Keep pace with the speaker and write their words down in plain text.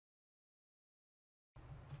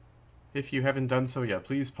If you haven't done so yet,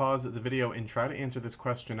 please pause the video and try to answer this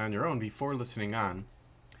question on your own before listening on.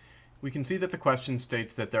 We can see that the question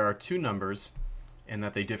states that there are two numbers and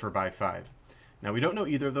that they differ by 5. Now we don't know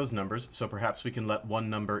either of those numbers, so perhaps we can let one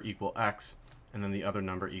number equal x and then the other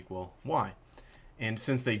number equal y. And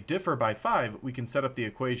since they differ by 5, we can set up the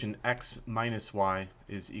equation x minus y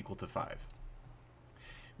is equal to 5.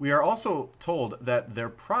 We are also told that their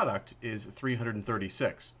product is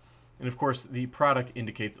 336. And of course, the product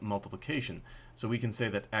indicates multiplication. So we can say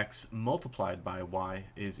that x multiplied by y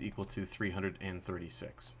is equal to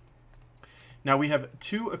 336. Now we have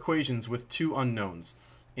two equations with two unknowns.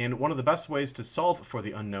 And one of the best ways to solve for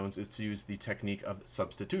the unknowns is to use the technique of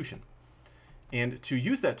substitution. And to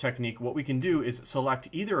use that technique, what we can do is select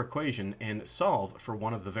either equation and solve for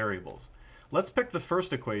one of the variables. Let's pick the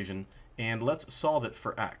first equation and let's solve it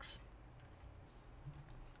for x.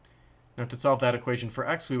 Now to solve that equation for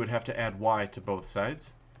x, we would have to add y to both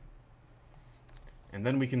sides. And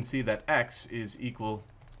then we can see that x is equal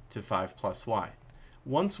to 5 plus y.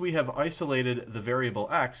 Once we have isolated the variable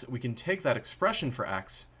x, we can take that expression for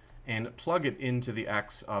x and plug it into the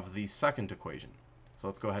x of the second equation. So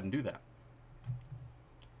let's go ahead and do that.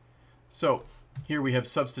 So here we have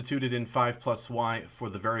substituted in 5 plus y for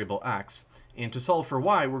the variable x. And to solve for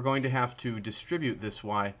y, we're going to have to distribute this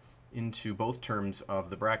y into both terms of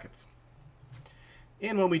the brackets.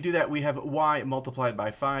 And when we do that, we have y multiplied by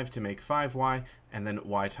 5 to make 5y, and then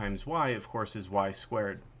y times y, of course, is y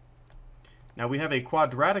squared. Now we have a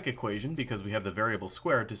quadratic equation because we have the variable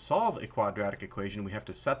squared. To solve a quadratic equation, we have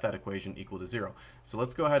to set that equation equal to 0. So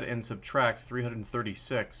let's go ahead and subtract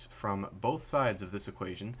 336 from both sides of this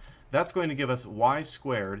equation. That's going to give us y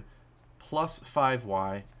squared plus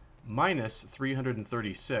 5y minus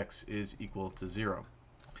 336 is equal to 0.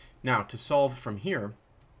 Now to solve from here,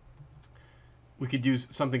 we could use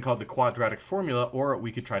something called the quadratic formula, or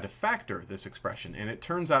we could try to factor this expression. And it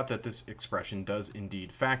turns out that this expression does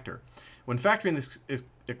indeed factor. When factoring this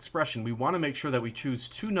expression, we want to make sure that we choose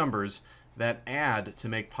two numbers that add to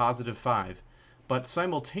make positive 5, but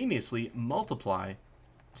simultaneously multiply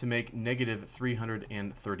to make negative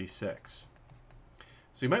 336.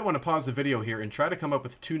 So you might want to pause the video here and try to come up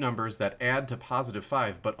with two numbers that add to positive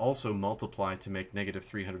 5, but also multiply to make negative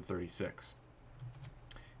 336.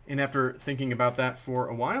 And after thinking about that for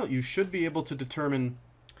a while, you should be able to determine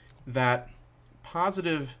that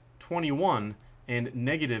positive 21 and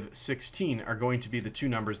negative 16 are going to be the two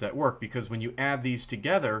numbers that work, because when you add these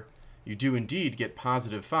together, you do indeed get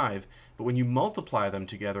positive 5, but when you multiply them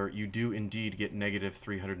together, you do indeed get negative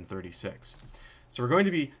 336. So we're going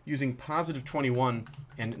to be using positive 21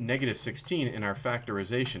 and negative 16 in our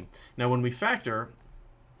factorization. Now when we factor,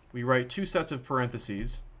 we write two sets of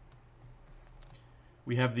parentheses.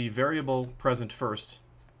 We have the variable present first,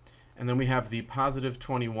 and then we have the positive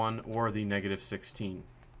 21 or the negative 16.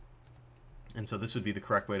 And so this would be the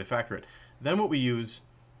correct way to factor it. Then what we use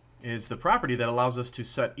is the property that allows us to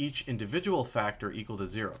set each individual factor equal to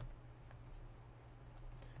 0.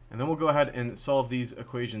 And then we'll go ahead and solve these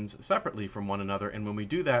equations separately from one another. And when we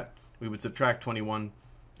do that, we would subtract 21,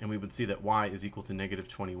 and we would see that y is equal to negative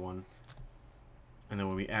 21. And then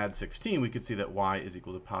when we add 16, we could see that y is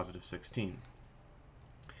equal to positive 16.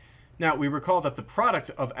 Now, we recall that the product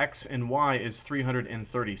of x and y is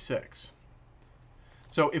 336.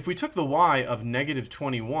 So if we took the y of negative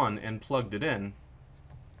 21 and plugged it in,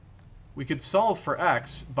 we could solve for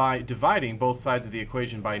x by dividing both sides of the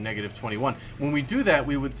equation by negative 21. When we do that,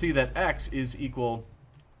 we would see that x is equal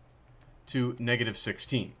to negative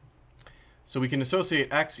 16. So we can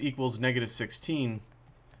associate x equals negative 16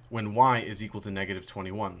 when y is equal to negative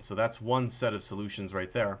 21. So that's one set of solutions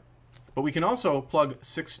right there. But we can also plug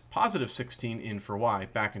positive 16 in for y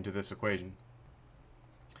back into this equation.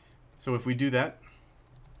 So if we do that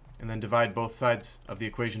and then divide both sides of the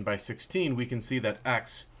equation by 16, we can see that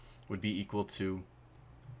x would be equal to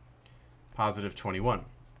positive 21.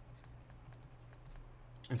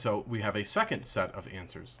 And so we have a second set of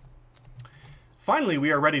answers. Finally,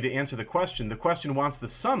 we are ready to answer the question. The question wants the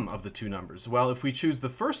sum of the two numbers. Well, if we choose the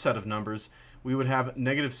first set of numbers, we would have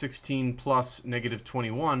negative 16 plus negative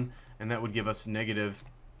 21, and that would give us negative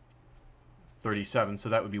 37. So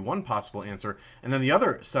that would be one possible answer. And then the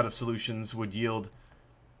other set of solutions would yield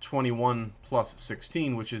 21 plus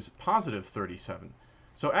 16, which is positive 37.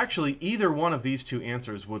 So actually, either one of these two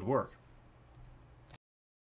answers would work.